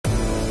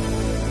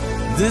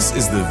This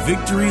is the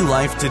Victory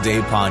Life Today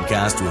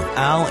podcast with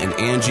Al and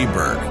Angie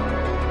Berg.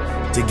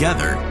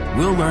 Together,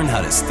 we'll learn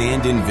how to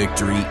stand in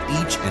victory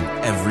each and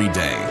every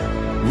day.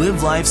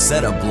 Live life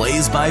set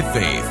ablaze by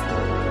faith,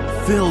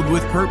 filled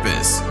with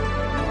purpose.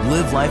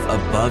 Live life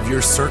above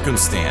your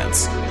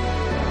circumstance.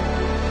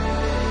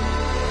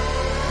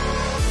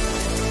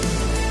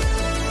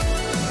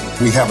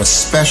 We have a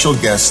special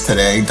guest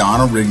today,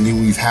 Donna Rigney.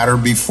 We've had her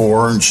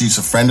before, and she's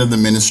a friend of the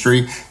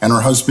ministry, and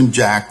her husband,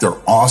 Jack. They're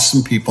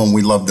awesome people, and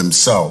we love them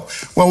so.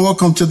 Well,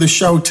 welcome to the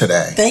show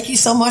today. Thank you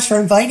so much for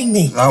inviting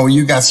me. Oh,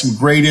 you got some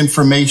great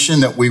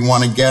information that we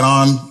want to get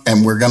on,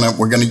 and we're gonna,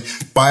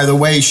 by the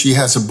way, she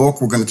has a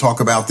book we're going to talk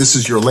about. This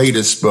is your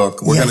latest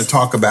book. We're going to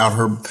talk about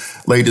her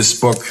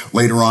latest book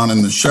later on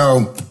in the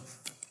show.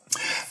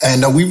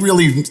 And we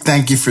really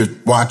thank you for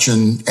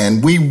watching,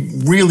 and we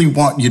really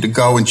want you to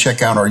go and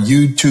check out our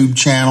YouTube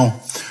channel.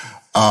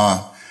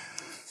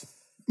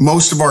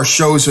 Most of our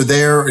shows are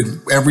there, and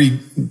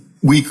every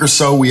week or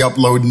so we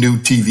upload new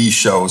TV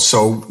shows.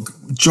 So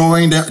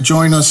join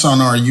us on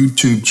our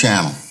YouTube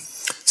channel.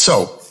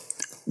 So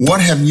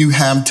what have you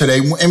had today?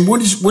 And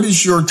what is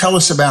tell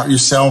us about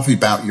yourself,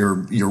 about your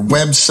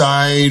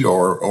website,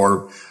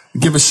 or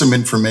give us some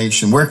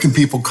information. Where can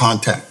people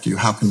contact you?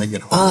 How can they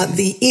get hold of you?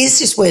 The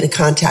easiest way to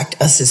contact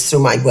us is through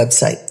my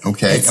website.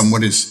 Okay. And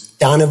what is?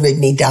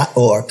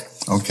 DonnaRigney.org.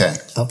 Okay.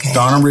 Okay.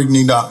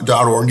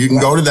 DonnaRigney.org. You can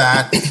go to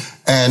that,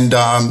 and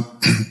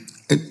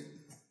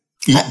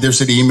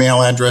there's an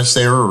email address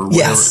there or whatever.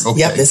 Yes. Okay.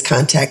 Yep.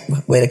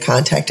 There's way to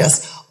contact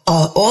us.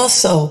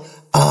 Also,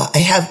 I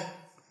have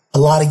a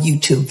lot of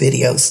YouTube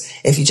videos.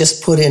 If you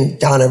just put in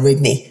Donna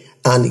Rigney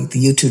on the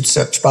YouTube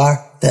search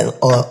bar, then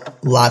a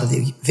lot of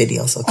the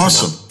videos will come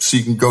Awesome. up. So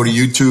you can go to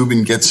YouTube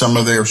and get some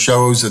of their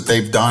shows that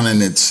they've done,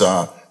 and it's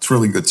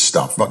really good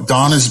stuff. But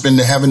Donna's been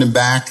to heaven and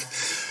back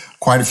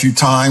quite a few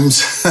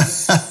times,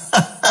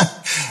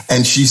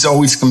 and she's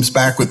always comes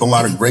back with a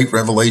lot of great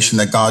revelation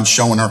that God's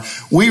showing her.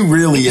 We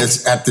really,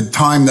 at the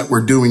time that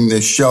we're doing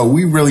this show,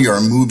 we really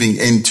are moving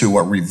into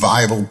a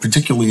revival,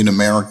 particularly in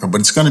America,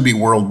 but it's going to be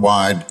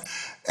worldwide.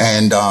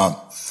 And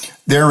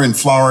they're in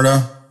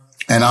Florida.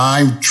 And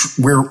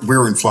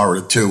we're in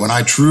Florida too, and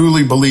I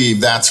truly believe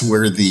that's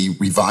where the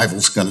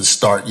revival's going to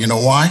start. You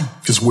know why?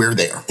 Because we're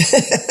there.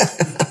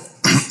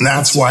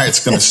 That's why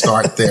it's going to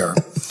start there.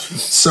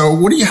 So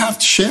what do you have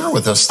to share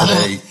with us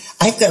today?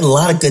 I've got a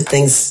lot of good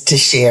things to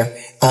share.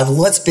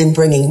 What's been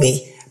bringing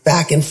me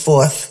back and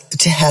forth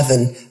to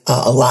heaven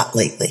a lot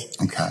lately.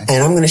 Okay.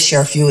 And I'm going to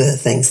share a few of the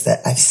things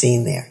that I've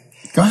seen there.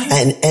 Go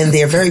ahead. And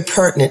they're very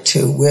pertinent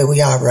to where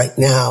we are right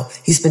now.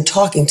 He's been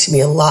talking to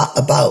me a lot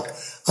about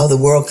the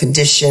world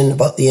condition,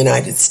 about the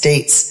United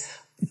States,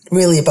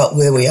 really about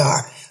where we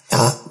are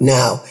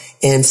now.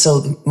 And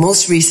so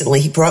most recently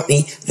he brought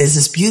me, there's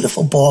this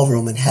beautiful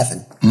ballroom in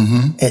heaven.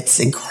 Mm-hmm.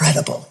 It's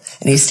incredible.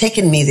 And he's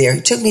taken me there.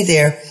 He took me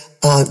there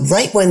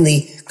right when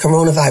the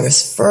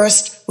coronavirus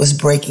first was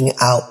breaking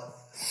out.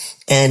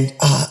 And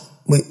I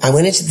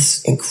went into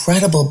this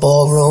incredible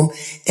ballroom,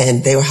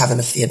 and they were having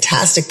a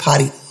fantastic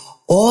party.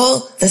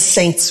 All the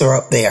saints were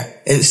up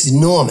there. It was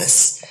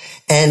enormous.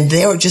 And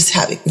they were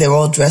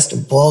all dressed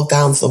in ball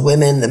gowns, the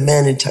women, the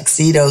men in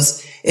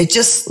tuxedos. It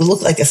just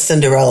looked like a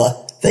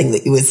Cinderella thing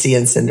that you would see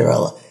in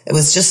Cinderella. It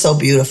was just so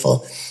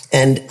beautiful.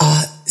 And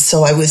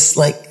so I was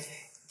like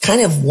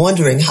kind of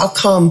wondering, how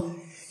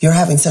come you're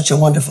having such a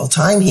wonderful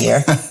time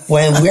here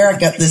when we've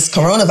got this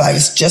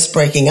coronavirus just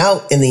breaking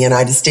out in the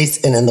United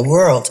States and in the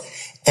world?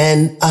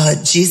 And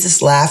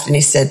Jesus laughed and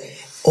he said,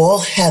 all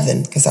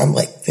heaven, because I'm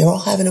like, they're all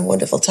having a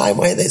wonderful time.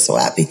 Why are they so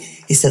happy?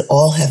 He said,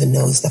 all heaven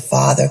knows the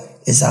Father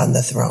is on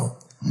the throne.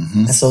 Mm-hmm.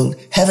 And so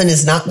heaven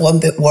is not one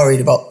bit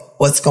worried about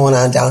what's going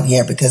on down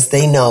here, because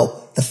they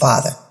know the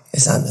Father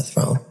is on the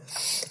throne.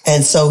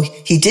 And so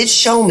he did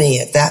show me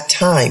at that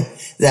time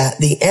that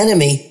the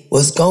enemy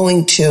was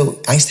going to,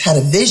 I had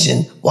a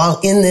vision while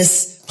in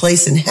this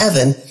place in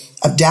heaven,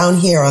 down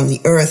here on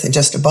the earth and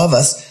just above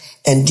us,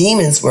 and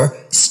demons were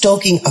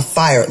stoking a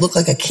fire. It looked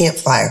like a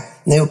campfire,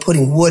 and they were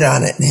putting wood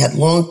on it, and they had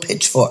long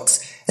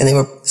pitchforks, and they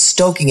were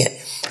stoking it.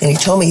 And he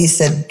told me, he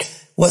said,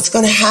 what's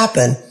going to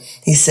happen?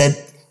 He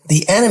said,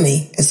 the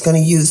enemy is going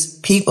to use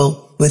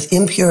people with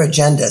impure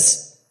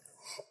agendas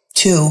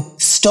to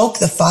stoke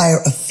the fire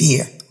of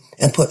fear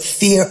and put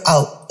fear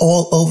out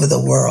all over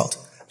the world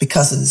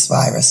because of this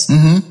virus.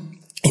 Mm-hmm.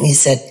 And he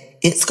said,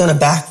 it's going to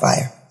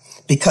backfire,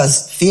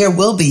 because fear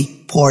will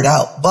be poured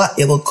out, but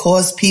it will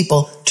cause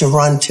people to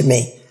run to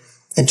me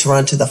and to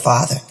run to the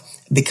Father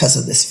because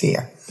of this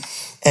fear.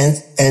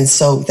 And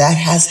so that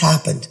has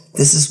happened.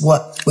 This is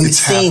what we've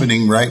seen. It's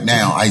happening right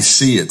now. I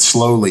see it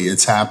slowly.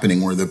 It's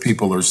happening where the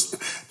people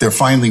they're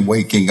finally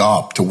waking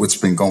up to what's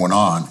been going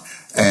on,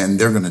 and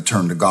they're going to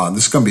turn to God.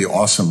 This is going to be an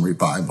awesome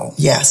revival.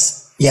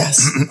 Yes.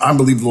 Yes. I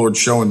believe the Lord's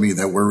showing me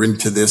that we're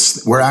into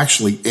this. We're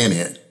actually in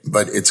it,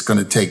 but it's going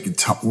to take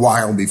a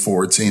while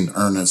before it's in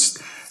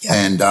earnest. Yeah.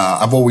 And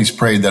I've always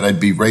prayed that I'd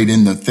be right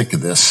in the thick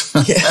of this.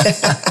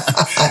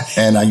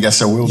 And I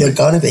guess I will be. You're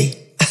going to be.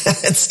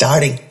 It's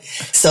starting.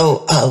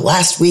 So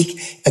last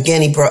week,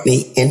 again, he brought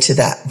me into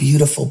that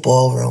beautiful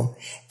ballroom.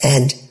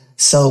 And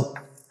so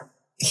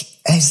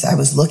as I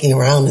was looking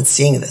around and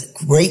seeing the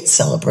great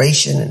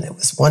celebration, and it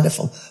was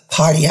wonderful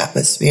party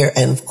atmosphere,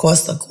 and of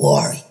course the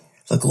glory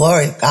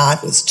of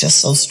God was just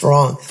so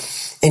strong.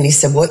 And he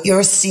said, what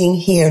you're seeing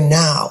here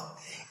now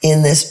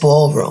in this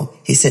ballroom,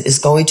 he said, is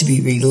going to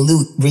be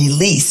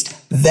released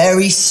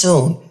very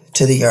soon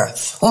to the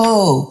earth.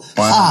 Oh,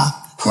 wow.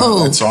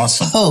 Wow, that's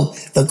awesome. Oh,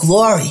 the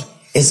glory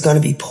is going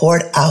to be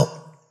poured out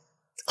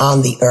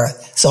on the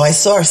earth. So I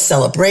saw a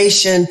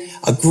celebration,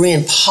 a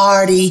grand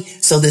party.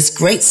 So this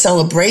great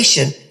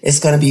celebration is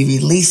going to be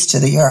released to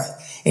the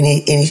earth. And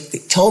he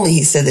told me,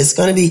 he said, there's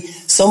going to be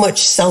so much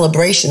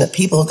celebration that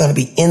people are going to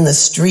be in the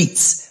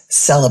streets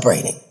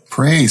celebrating.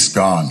 Praise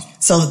God.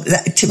 So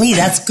to me,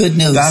 that's good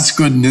news. That's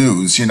good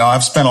news. You know,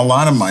 I've spent a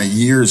lot of my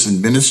years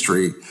in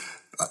ministry,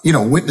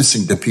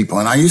 witnessing to people.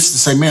 And I used to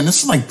say, man,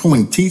 this is like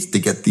pulling teeth to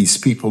get these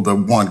people to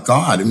want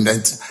God. And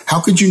how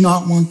could you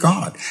not want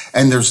God?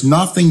 And there's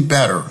nothing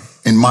better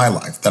in my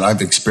life that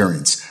I've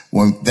experienced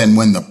than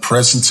when the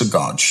presence of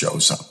God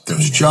shows up.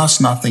 There's just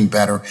nothing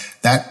better.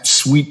 That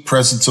sweet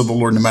presence of the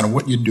Lord, no matter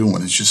what you're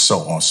doing, is just so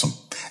awesome.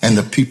 And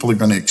the people are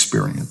going to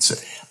experience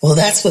it. Well,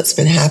 that's what's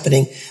been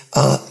happening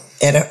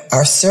at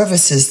our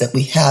services that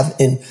we have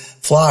in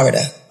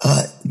Florida.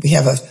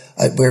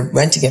 We're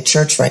renting a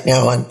church right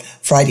now on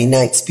Friday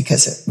nights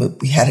because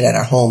we had it at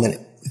our home and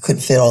we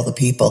couldn't fit all the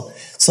people.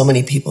 So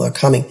many people are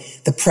coming.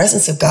 The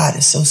presence of God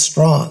is so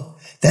strong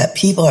that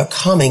people are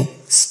coming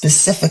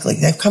specifically.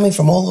 They're coming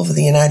from all over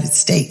the United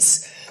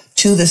States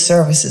to the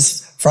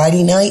services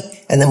Friday night,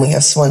 and then we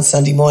have one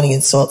Sunday morning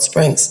in Salt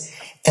Springs.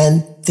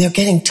 And they're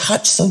getting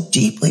touched so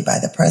deeply by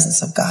the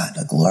presence of God,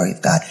 the glory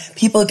of God.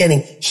 People are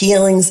getting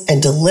healings and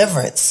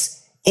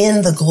deliverance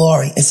in the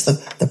glory. It's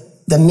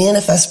the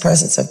manifest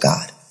presence of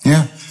God.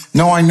 Yeah.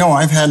 No, I know.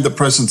 I've had the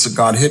presence of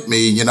God hit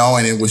me,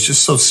 and it was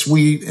just so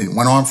sweet. It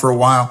went on for a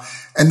while.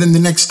 And then the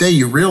next day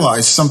you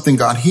realize something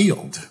got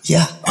healed.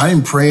 Yeah. I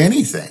didn't pray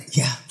anything.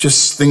 Yeah.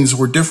 Just things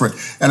were different.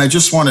 And I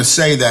just want to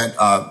say that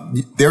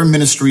their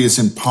ministry is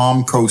in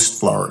Palm Coast,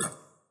 Florida.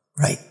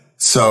 Right.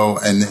 So,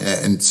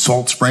 and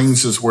Salt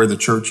Springs is where the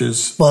church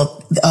is?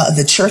 Well,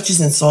 the church is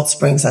in Salt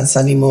Springs on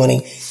Sunday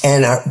morning,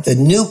 and the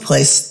new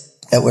place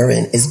that we're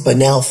in is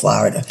Bunnell,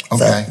 Florida.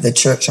 Okay. The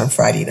church on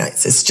Friday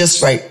nights. It's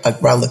just right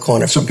around the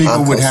corner from So people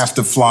Palm would Coast. have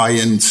to fly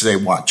in, say,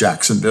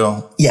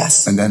 Jacksonville?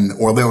 Yes. And then,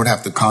 or they would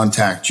have to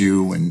contact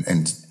you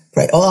and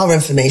Right. All our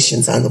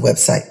information's on the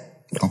website.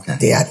 Okay.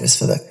 The address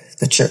for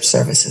the church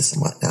services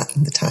and whatnot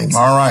and the times.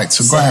 All right.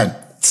 So go ahead.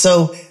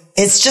 So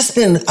it's just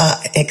been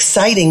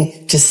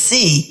exciting to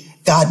see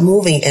God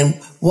moving. And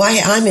why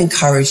I'm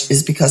encouraged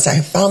is because I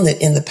have found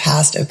that in the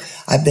past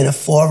I've been a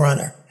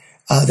forerunner,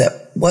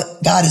 that what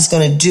God is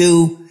going to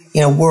do,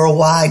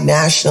 worldwide,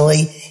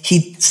 nationally,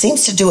 he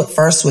seems to do it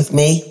first with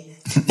me.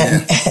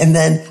 And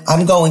then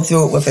I'm going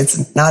through it. If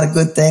it's not a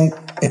good thing,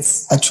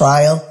 it's a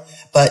trial.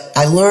 But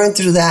I learned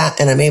through that,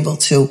 and I'm able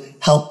to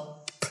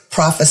help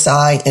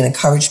prophesy and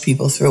encourage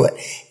people through it.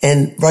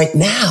 And right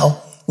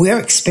now, we're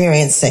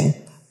experiencing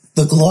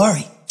the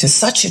glory to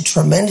such a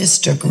tremendous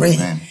degree.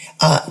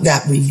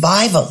 That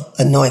revival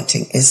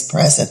anointing is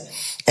present.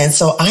 And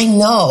so I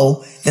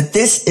know that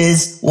this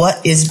is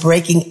what is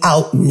breaking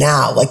out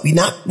now. Like we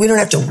don't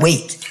have to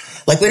wait.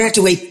 Like we don't have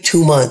to wait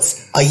 2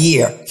 months, a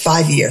year,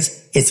 5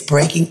 years. It's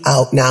breaking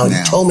out now. And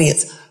he told me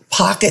it's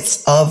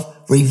pockets of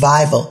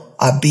revival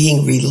are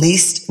being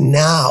released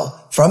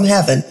now from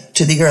heaven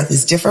to the earth.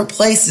 There's different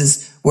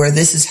places where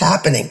this is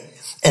happening.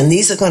 And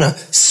these are going to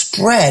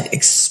spread,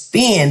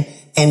 expand,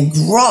 and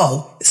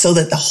grow so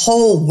that the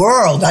whole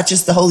world, not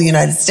just the whole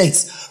United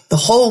States, the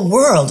whole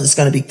world is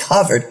going to be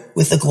covered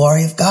with the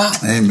glory of God.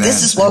 Amen.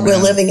 This is what we're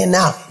living in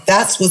now.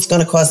 That's what's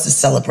going to cause the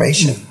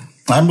celebration.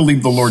 I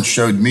believe the Lord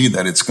showed me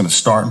that it's going to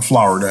start in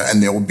Florida,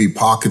 and there will be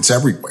pockets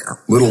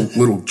everywhere.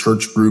 Little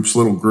church groups,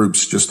 little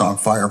groups just on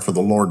fire for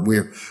the Lord.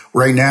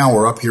 Right now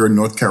we're up here in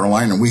North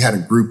Carolina. We had a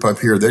group up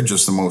here. They're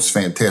just the most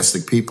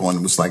fantastic people. And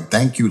it was like,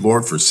 thank you,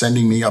 Lord, for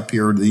sending me up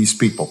here to these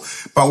people.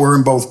 But we're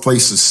in both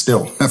places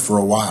still for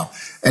a while.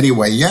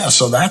 Anyway,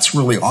 so that's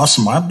really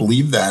awesome. I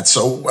believe that.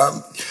 So,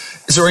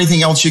 is there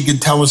anything else you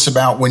could tell us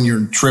about when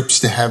your trips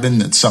to heaven,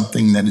 that's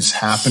something that has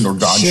happened or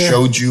God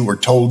showed you or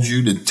told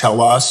you to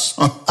tell us?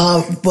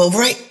 Well,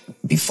 right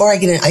before I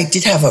get in, I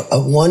did have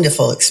a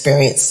wonderful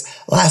experience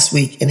last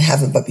week in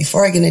heaven. But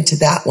before I get into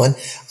that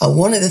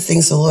one of the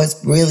things the Lord's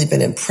really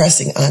been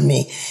impressing on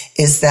me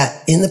is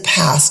that in the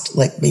past,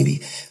 like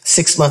maybe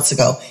 6 months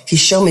ago, he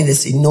showed me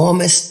this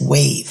enormous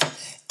wave.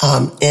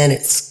 And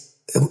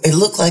it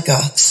looked like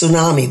a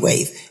tsunami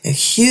wave,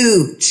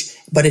 huge,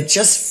 but it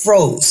just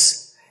froze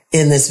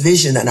in this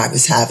vision that I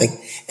was having,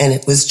 and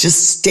it was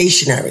just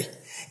stationary.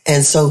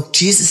 And so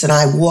Jesus and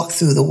I walked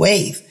through the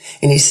wave,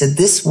 and he said,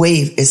 this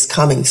wave is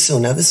coming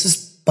soon. Now, this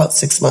was about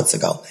 6 months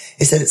ago.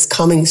 He said, it's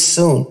coming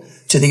soon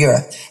to the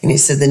earth. And he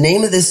said, the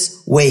name of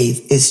this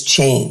wave is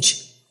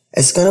change.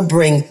 It's going to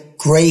bring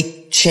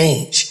great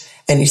change.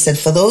 And he said,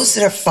 for those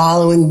that are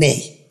following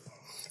me,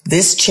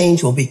 this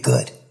change will be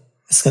good.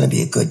 it's going to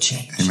be a good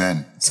change.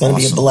 Amen. It's going to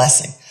be a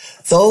blessing.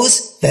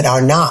 Those that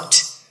are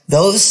not,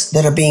 those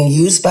that are being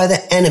used by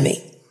the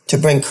enemy to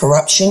bring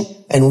corruption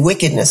and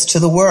wickedness to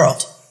the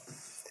world,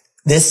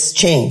 this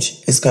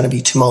change is going to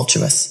be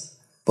tumultuous,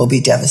 will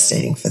be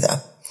devastating for them.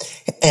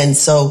 And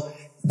so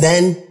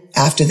then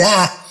after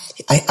that,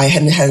 I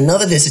had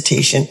another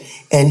visitation,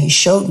 and he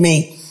showed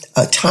me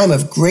a time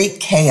of great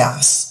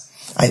chaos.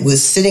 I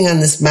was sitting on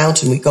this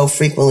mountain. We go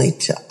frequently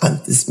on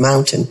this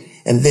mountain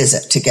and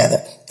visit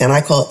together, and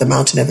I call it the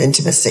mountain of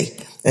intimacy.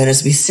 And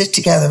as we sit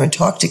together and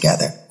talk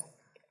together,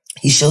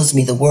 he shows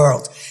me the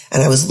world.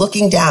 And I was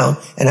looking down,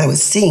 and I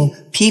was seeing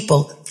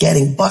people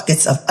getting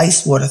buckets of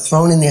ice water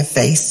thrown in their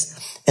face,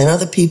 and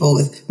other people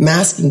with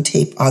masking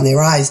tape on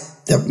their eyes.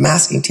 The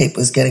masking tape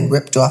was getting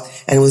ripped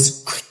off, and it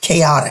was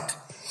chaotic.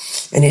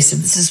 And he said,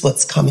 this is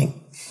what's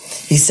coming.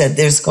 He said,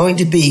 there's going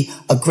to be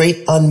a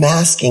great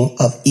unmasking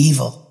of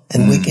evil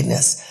and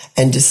wickedness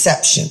and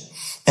deception.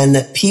 And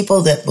that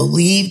people that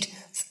believed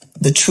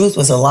the truth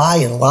was a lie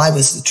and a lie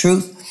was the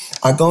truth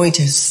are going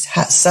to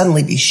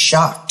suddenly be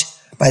shocked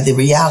by the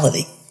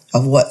reality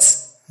of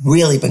what's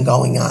really been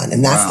going on.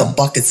 And that's the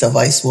buckets of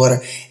ice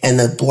water and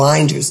the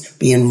blinders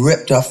being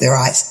ripped off their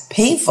eyes.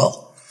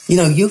 Painful. You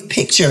know, you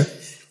picture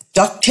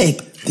duct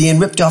tape being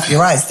ripped off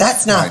your eyes.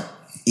 That's not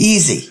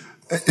easy.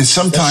 And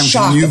sometimes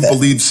when you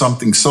believe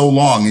something so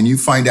long and you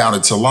find out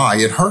it's a lie,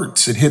 it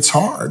hurts. It hits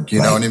hard.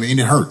 You know what I mean?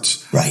 It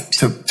hurts. Right.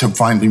 To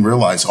finally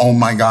realize, oh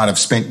my God, I've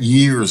spent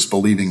years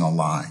believing a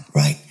lie.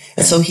 Right.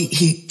 And so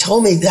he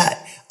told me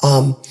that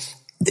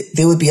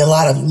there would be a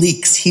lot of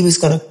leaks. He was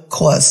going to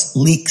cause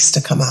leaks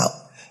to come out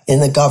in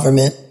the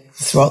government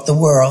throughout the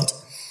world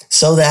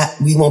so that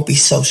we won't be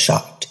so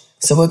shocked.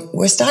 So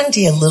we're starting to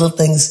hear little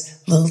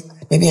things,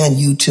 maybe on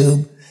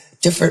YouTube,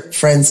 different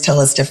friends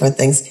tell us different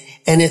things.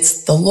 And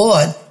it's the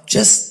Lord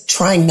just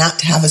trying not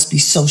to have us be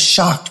so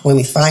shocked when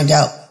we find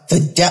out the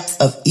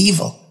depth of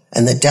evil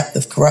and the depth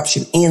of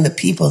corruption and the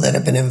people that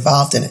have been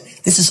involved in it.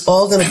 This is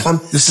all going to come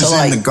to light. This is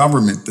in the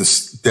government,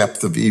 this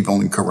depth of evil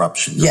and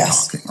corruption you're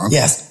talking. Okay.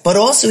 Yes. But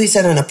also he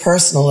said on a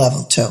personal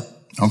level too.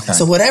 Okay.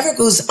 So whatever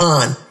goes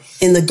on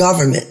in the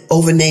government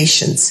over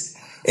nations,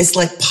 it's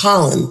like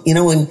pollen. You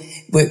know, when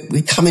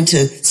we come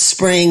into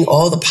spring,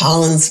 all the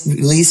pollen's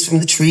released from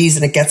the trees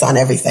and it gets on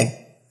everything.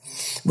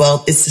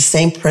 Well, it's the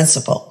same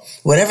principle.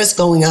 Whatever's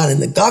going on in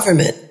the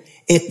government,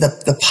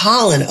 the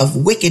pollen of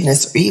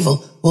wickedness or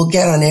evil will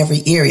get on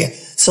every area.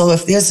 So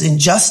if there's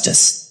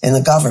injustice in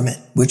the government,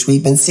 which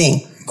we've been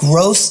seeing,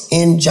 gross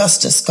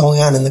injustice going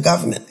on in the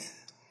government,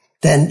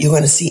 then you're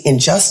going to see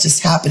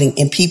injustice happening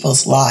in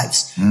people's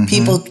lives. Mm-hmm.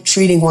 People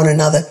treating one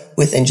another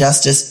with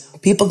injustice,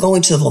 people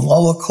going to the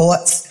lower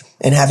courts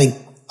and having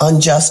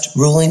unjust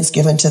rulings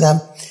given to them.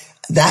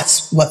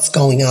 That's what's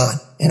going on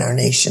in our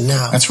nation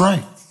now. That's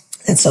right.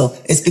 And so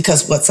it's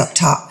because what's up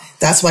top.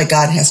 That's why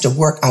God has to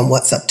work on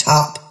what's up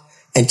top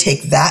and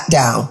take that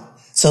down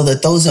so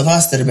that those of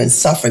us that have been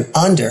suffering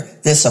under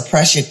this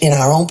oppression in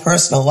our own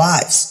personal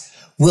lives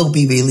will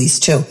be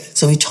released too.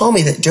 So he told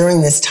me that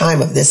during this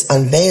time of this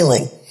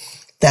unveiling,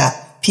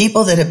 that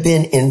people that have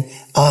been in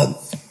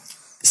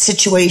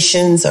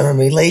situations or in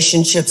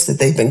relationships that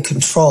they've been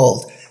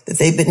controlled, that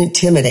they've been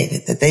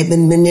intimidated, that they've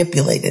been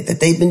manipulated, that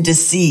they've been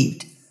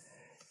deceived,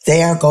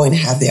 they are going to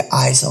have their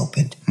eyes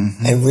opened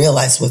and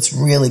realize what's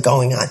really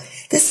going on.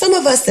 There's some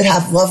of us that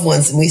have loved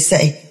ones and we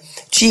say,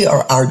 gee,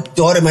 our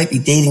daughter might be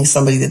dating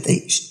somebody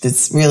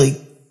that's really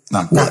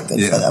not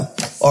good for them.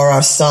 Or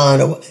our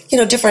son, or, you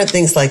know, different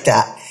things like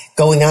that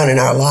going on in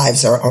our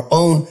lives or our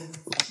own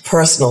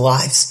personal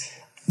lives,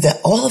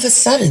 that all of a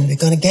sudden they're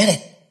going to get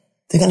it.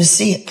 They're going to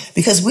see it.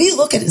 Because we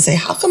look at it and say,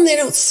 how come they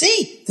don't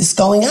see this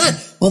going on?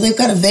 Well, they've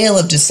got a veil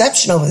of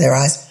deception over their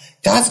eyes.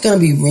 God's going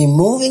to be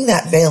removing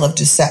that veil of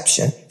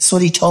deception. That's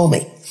what he told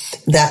me.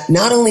 That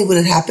not only would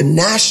it happen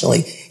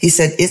nationally, he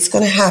said it's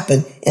going to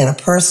happen in a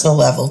personal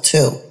level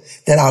too.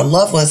 That our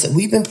loved ones that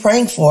we've been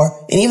praying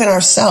for, and even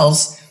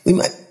ourselves, we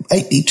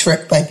might be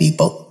tricked by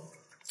people.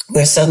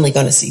 We're suddenly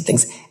going to see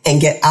things and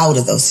get out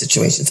of those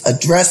situations,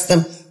 address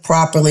them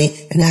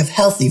properly, and have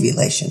healthy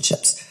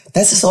relationships.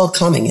 This is all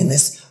coming in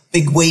this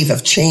big wave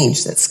of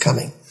change that's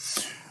coming.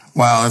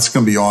 Wow, that's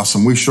going to be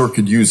awesome. We sure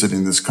could use it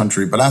in this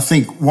country. But I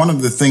think one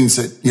of the things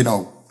that, you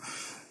know,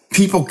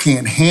 people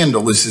can't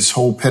handle is this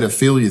whole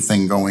pedophilia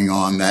thing going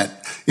on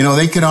that, you know,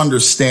 they could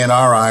understand,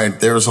 all right,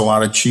 there's a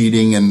lot of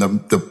cheating and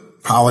the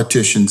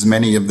politicians,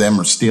 many of them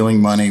are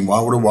stealing money.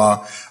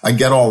 I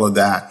get all of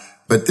that.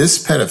 But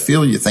this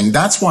pedophilia thing,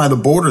 that's why the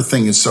border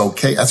thing is so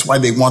okay. That's why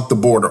they want the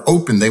border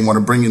open. They want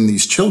to bring in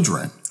these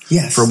children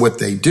for what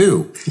they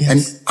do.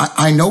 Yes. And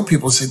I know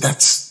people say,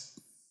 that's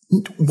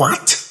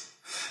what?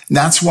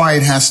 That's why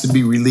it has to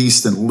be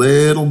released in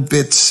little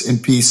bits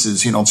and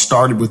pieces. You know, it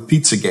started with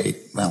Pizzagate.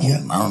 Well,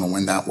 I don't know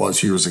when that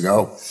was, years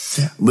ago.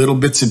 Yeah. Little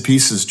bits and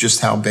pieces,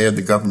 just how bad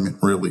the government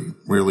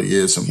really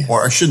is.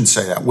 Or I shouldn't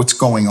say that. What's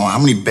going on? How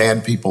many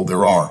bad people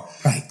there are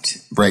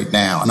right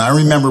now. And I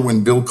remember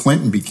when Bill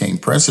Clinton became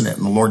president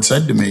and the Lord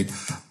said to me,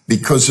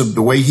 because of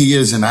the way he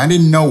is, and I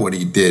didn't know what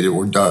he did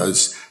or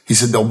does, He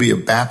said there'll be a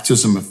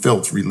baptism of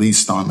filth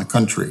released on the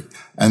country.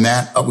 And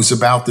that was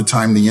about the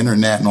time the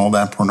internet and all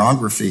that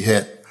pornography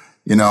hit,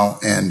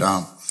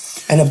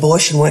 and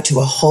abortion went to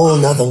a whole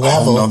nother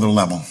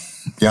level.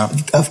 Yeah.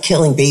 Of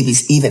killing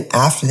babies even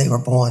after they were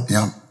born.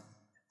 Yeah.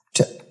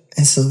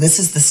 And so this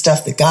is the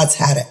stuff that God's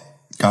had it.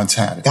 God's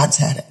had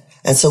it.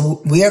 And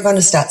so we are going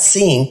to start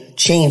seeing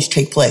change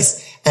take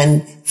place.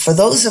 And for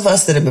those of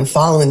us that have been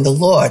following the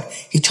Lord,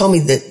 he told me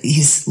that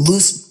he's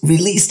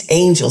released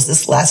angels.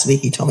 This last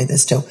week, he told me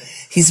this too.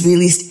 He's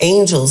released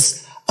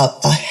angels,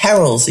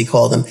 heralds, he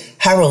called them,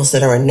 heralds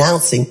that are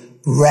announcing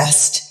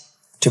rest,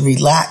 to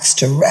relax,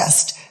 to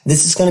rest.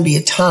 This is going to be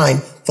a time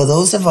for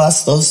those of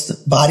us, the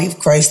body of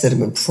Christ that have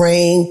been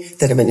praying,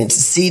 that have been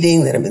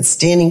interceding, that have been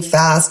standing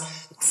fast,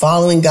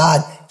 following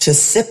God, to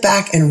sit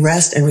back and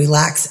rest and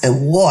relax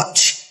and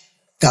watch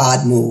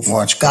God move.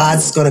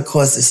 God's going to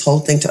cause this whole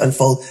thing to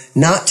unfold,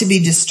 not to be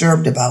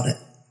disturbed about it,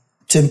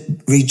 to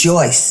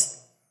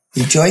rejoice.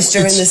 Rejoice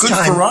during this time.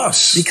 It's good for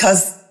us.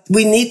 Because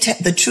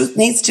the truth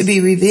needs to be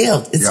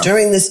revealed. It's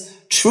during this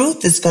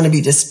truth that's going to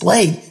be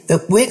displayed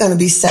that we're going to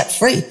be set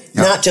free.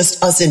 Not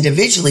just us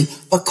individually,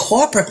 but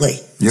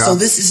corporately. So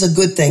this is a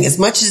good thing. As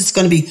much as it's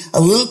going to be a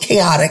little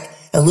chaotic,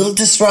 a little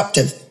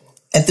disruptive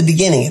at the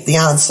beginning, at the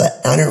onset.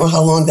 I don't know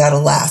how long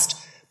that'll last,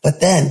 but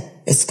then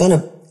it's going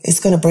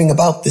to bring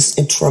about this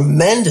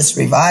tremendous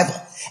revival.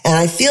 And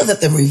I feel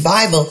that the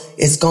revival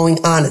is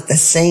going on at the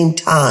same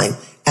time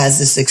as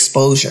this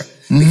exposure.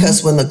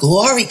 Because when the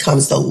glory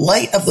comes, the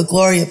light of the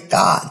glory of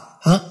God,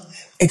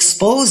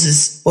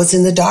 exposes what's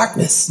in the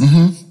darkness.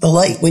 The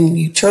light, when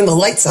you turn the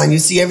lights on, you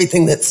see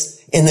everything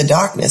that's in the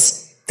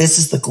darkness. This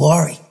is the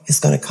glory. It's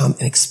going to come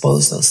and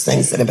expose those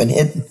things that have been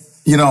hidden.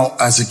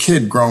 As a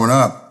kid growing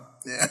up,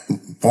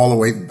 all the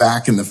way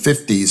back in the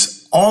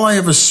 50s, all I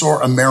ever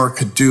saw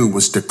America do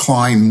was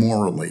decline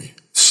morally.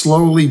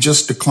 Slowly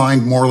just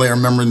declined morally. I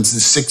remember in the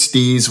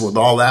 60s with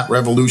all that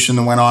revolution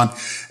that went on.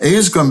 It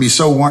is going to be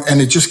and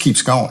it just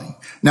keeps going.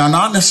 Now,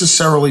 not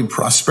necessarily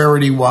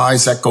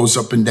prosperity-wise, that goes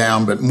up and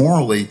down, but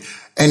morally.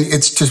 And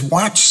it's to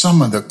watch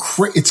some of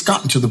it's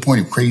gotten to the point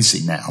of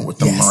crazy now with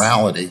the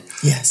morality.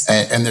 Yes.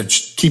 And they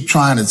keep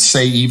trying to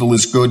say evil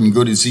is good and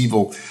good is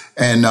evil.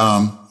 And,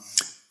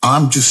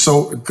 I'm just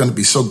going to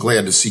be so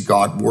glad to see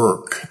God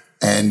work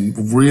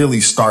and really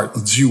start,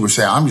 as you were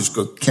saying,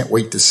 can't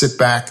wait to sit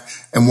back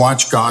and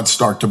watch God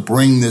start to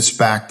bring this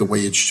back the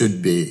way it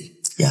should be.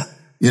 Yeah.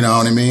 You know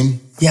what I mean?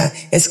 Yeah,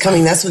 it's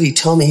coming. That's what he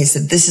told me. He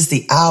said, this is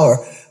the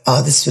hour.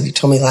 This is what he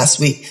told me last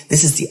week.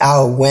 This is the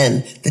hour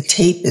when the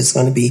tape is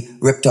going to be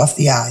ripped off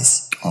the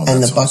eyes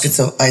and the buckets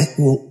of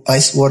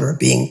ice water are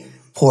being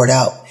poured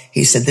out.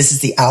 He said, this is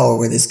the hour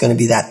where there's going to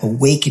be that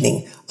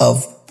awakening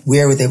of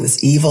where there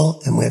was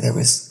evil and where there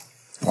was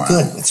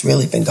good. It's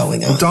really been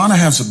going on. Well, Donna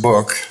has a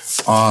book,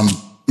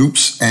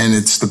 and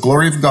it's The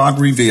Glory of God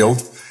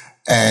Revealed.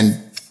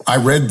 And I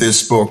read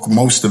this book,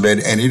 most of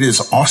it, and it is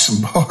an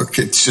awesome book.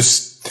 It's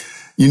just,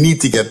 you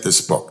need to get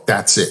this book.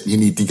 That's it. You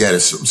need to get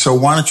it. So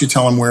why don't you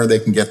tell them where they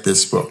can get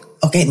this book?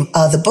 Okay.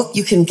 The book,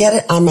 you can get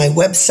it on my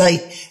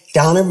website,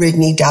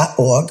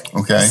 donnarigney.org.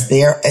 Okay. It's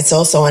there. It's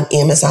also on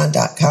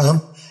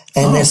Amazon.com.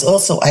 And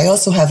I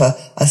also have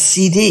a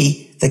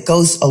CD that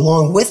goes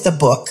along with the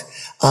book.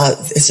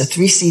 It's a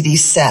 3 CD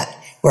set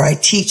where I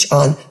teach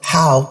on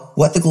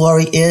what the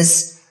glory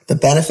is, the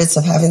benefits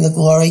of having the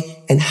glory,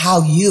 and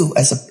how you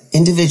as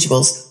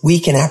individuals, we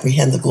can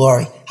apprehend the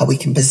glory, how we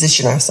can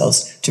position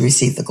ourselves to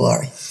receive the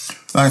glory.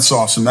 That's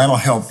awesome. That'll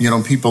help.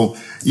 People,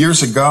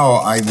 years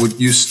ago, I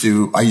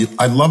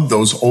loved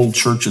those old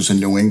churches in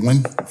New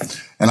England,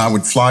 and I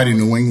would fly to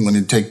New England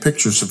and take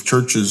pictures of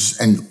churches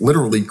and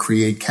literally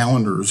create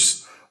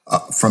calendars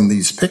from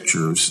these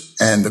pictures.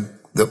 And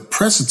the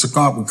presence of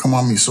God would come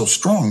on me so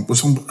strong. It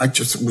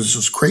was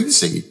just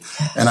crazy.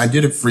 And I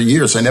did it for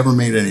years. I never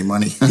made any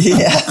money.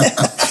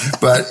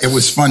 But it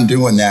was fun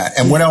doing that.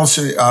 And what else?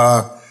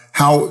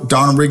 How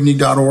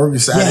donnarigney.org,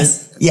 is that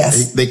it?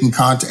 Yes. They can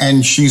contact,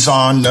 and she's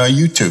on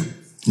YouTube.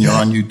 You're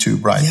on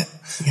YouTube, right?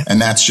 Yeah.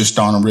 And that's just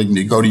Donna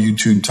Rigney. Go to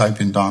YouTube and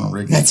type in Donna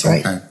Rigney. That's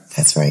right. Okay.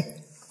 That's right.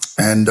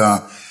 And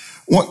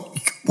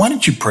why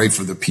don't you pray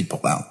for the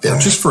people out there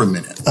just for a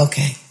minute?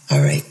 Okay. All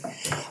right.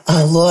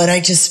 Lord, I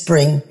just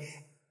bring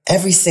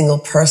every single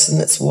person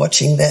that's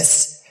watching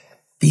this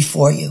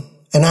before you.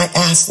 And I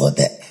ask, Lord,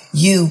 that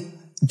you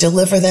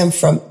deliver them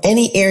from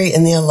any area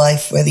in their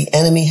life where the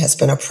enemy has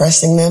been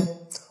oppressing them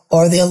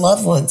or their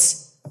loved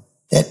ones.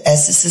 That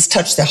as this has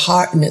touched their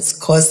heart and it's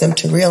caused them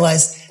to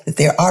realize that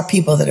there are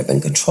people that have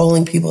been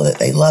controlling people that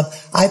they love,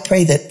 I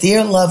pray that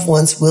their loved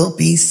ones will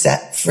be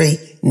set free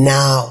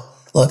now.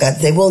 Lord God,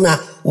 they will not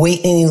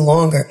wait any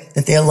longer,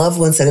 that their loved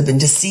ones that have been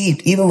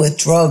deceived, even with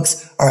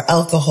drugs or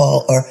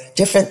alcohol or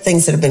different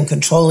things that have been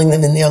controlling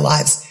them in their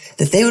lives,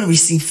 that they would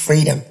receive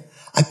freedom.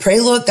 I pray,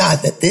 Lord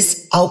God, that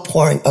this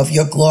outpouring of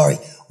your glory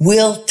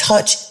will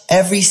touch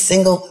every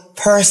single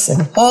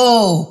person.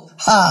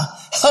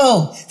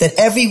 That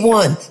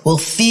everyone will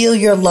feel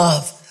your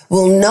love,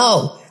 will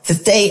know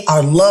that they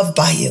are loved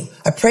by you.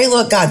 I pray,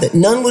 Lord God, that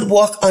none would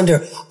walk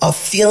under a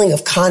feeling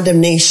of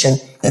condemnation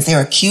that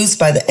they're accused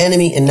by the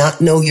enemy and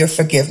not know your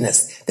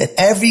forgiveness, that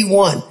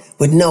everyone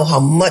would know how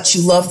much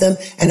you love them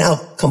and how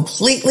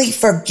completely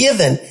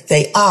forgiven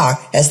they are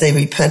as they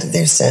repent of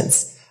their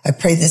sins. I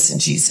pray this in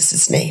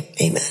Jesus' name.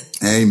 Amen.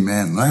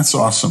 Amen. That's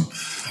awesome.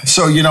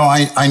 So,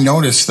 I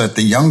noticed that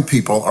the young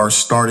people are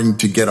starting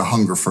to get a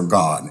hunger for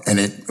God. And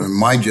in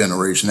my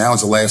generation, that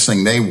was the last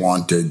thing they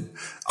wanted.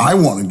 I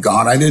wanted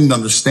God. I didn't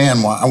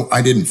understand why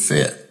I didn't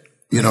fit.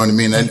 You know what I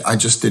mean? I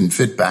just didn't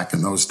fit back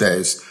in those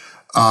days.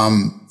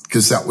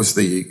 Cause that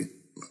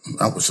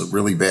was a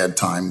really bad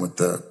time with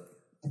the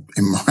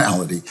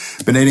immorality.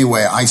 But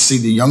anyway, I see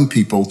the young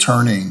people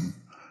turning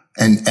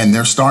and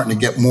they're starting to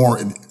get more.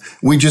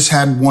 We just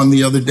had one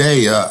the other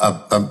day,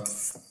 a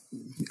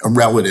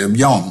relative,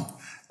 young,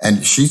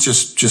 and she's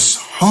just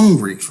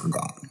hungry for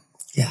God.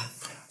 Yeah.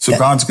 So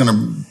God's going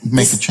to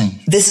make a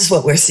change. This is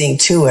what we're seeing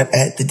too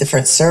at the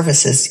different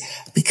services,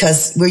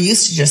 because we're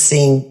used to just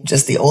seeing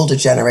just the older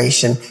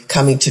generation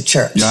coming to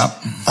church.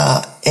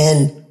 Yeah.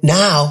 And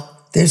now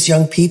there's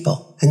young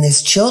people and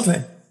there's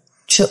children,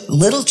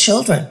 little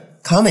children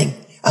coming.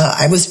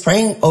 I was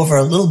praying over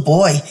a little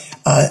boy,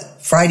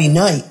 Friday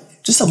night,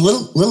 just a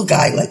little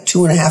guy, like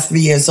 2.5, 3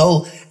 years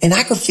old. And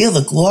I could feel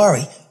the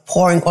glory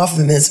pouring off of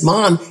him. His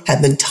mom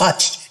had been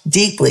touched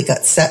deeply, got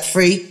set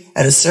free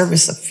at a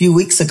service a few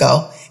weeks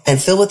ago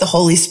and filled with the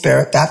Holy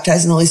Spirit,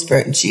 baptized in the Holy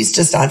Spirit. And she's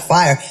just on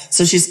fire.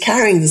 So she's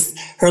carrying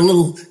her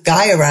little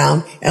guy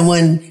around. And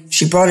when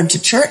she brought him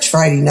to church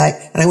Friday night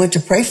and I went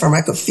to pray for him,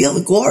 I could feel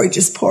the glory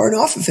just pouring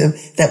off of him,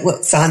 that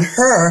what's on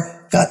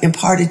her got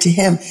imparted to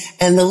him.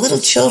 And the little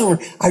children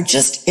are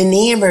just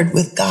enamored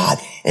with God.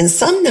 And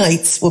some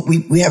nights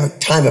we have a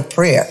time of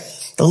prayer.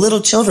 The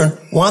little children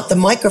want the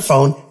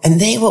microphone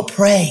and they will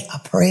pray a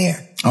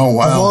prayer. Oh,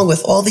 wow. Along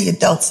with all the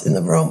adults in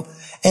the room.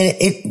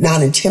 And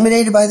not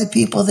intimidated by the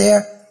people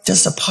there,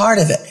 just a part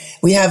of it.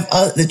 We have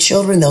the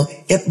children,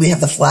 we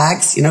have the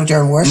flags,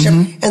 during worship,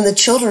 and the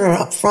children are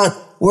up front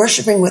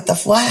worshiping with the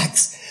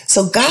flags.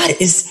 So God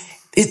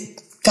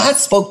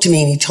spoke to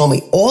me and he told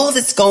me all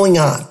that's going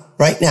on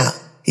right now.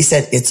 He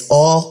said, it's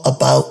all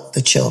about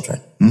the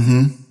children.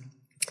 Mm-hmm.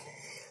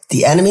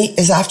 The enemy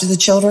is after the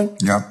children.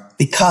 Yep.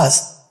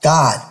 Because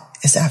God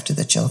is after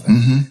the children.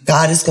 Mm-hmm.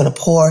 God is going to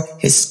pour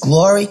his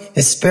glory,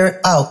 his spirit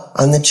out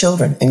on the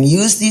children and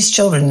use these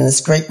children in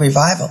this great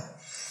revival.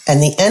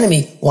 And the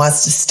enemy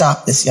wants to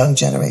stop this young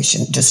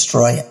generation,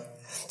 destroy it.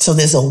 So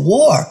there's a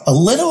war, a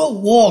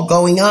literal war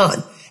going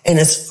on, and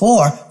it's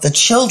for the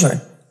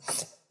children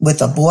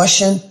with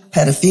abortion,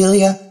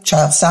 pedophilia,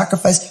 child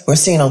sacrifice. We're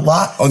seeing a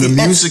lot. Oh, the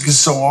music is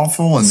so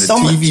awful, and the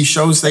TV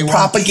shows they watch.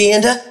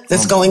 Propaganda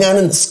that's going on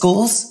in the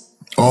schools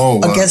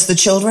against the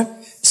children.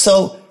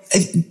 So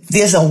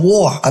there's a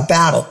war, a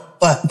battle.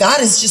 But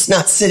God is just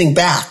not sitting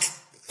back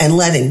and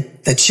letting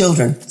the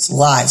children's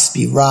lives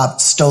be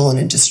robbed, stolen,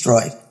 and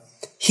destroyed.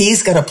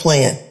 He's got a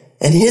plan,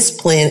 and his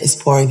plan is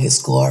pouring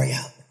his glory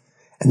out.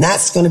 And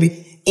that's going to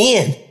be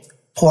in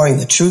pouring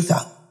the truth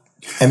out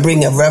and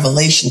bringing a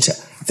revelation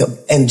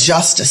and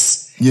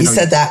justice. He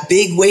said that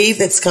big wave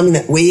that's coming,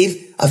 that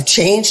wave of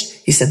change,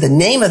 he said the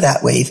name of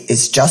that wave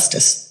is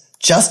justice.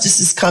 Justice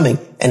is coming,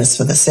 and it's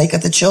for the sake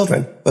of the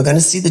children. We're going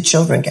to see the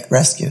children get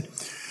rescued.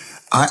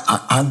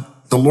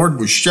 The Lord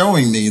was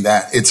showing me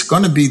that it's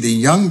going to be the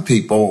young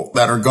people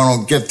that are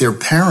going to get their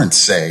parents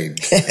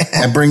saved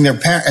and bring their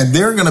parents, and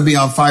they're going to be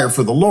on fire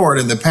for the Lord.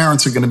 And the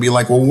parents are going to be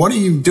like, well, what are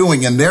you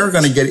doing? And they're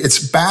going to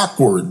it's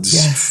backwards.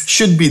 Yes.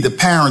 Should be the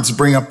parents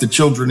bring up the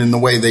children in the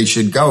way they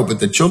should go,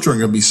 but the children are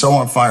going to be so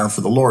on fire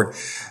for the Lord.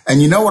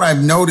 And what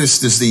I've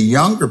noticed is the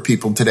younger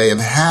people today have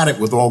had it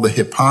with all the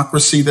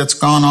hypocrisy that's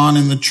gone on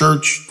in the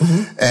church.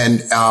 Mm-hmm.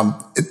 And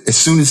as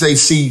soon as they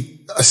see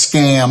a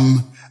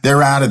scam,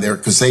 they're out of there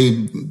because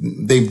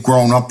they've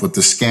grown up with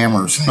the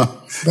scammers,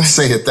 right.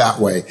 Say it that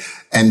way.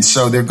 And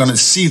so they're going to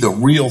see the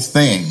real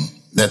thing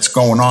that's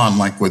going on,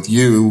 like with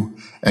you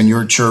and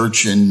your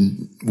church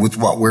and with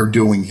what we're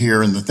doing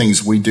here and the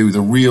things we do, the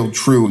real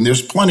true. And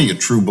there's plenty of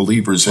true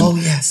believers and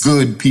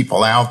good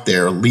people out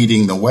there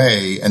leading the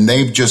way. And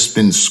they've just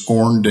been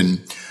scorned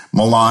and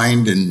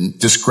maligned and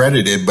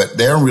discredited, but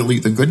they're really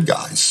the good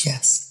guys.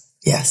 Yes.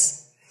 Yes.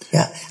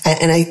 Yeah.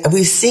 And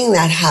we're seeing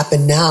that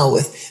happen now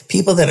with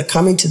people that are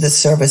coming to the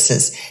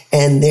services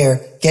and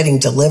they're getting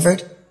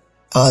delivered.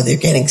 They're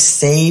getting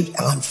saved,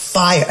 on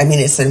fire. I mean,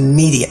 it's an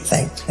immediate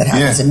thing that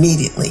happens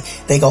immediately.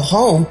 They go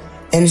home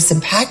and it's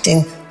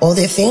impacting all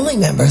their family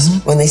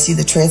members when they see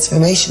the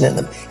transformation in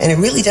them. And it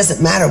really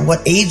doesn't matter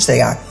what age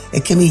they are.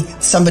 It can be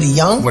somebody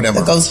young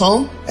that goes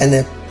home and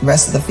the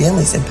rest of the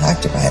family is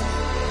impacted by it.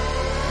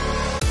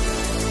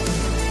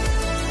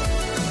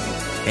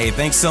 Hey,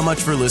 thanks so much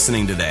for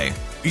listening today.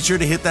 Be sure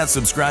to hit that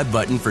subscribe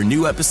button for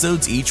new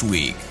episodes each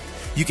week.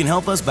 You can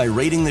help us by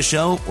rating the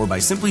show or by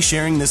simply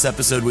sharing this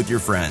episode with your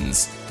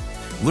friends.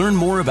 Learn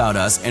more about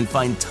us and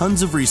find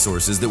tons of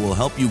resources that will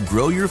help you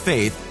grow your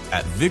faith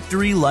at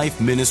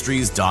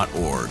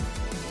victorylifeministries.org.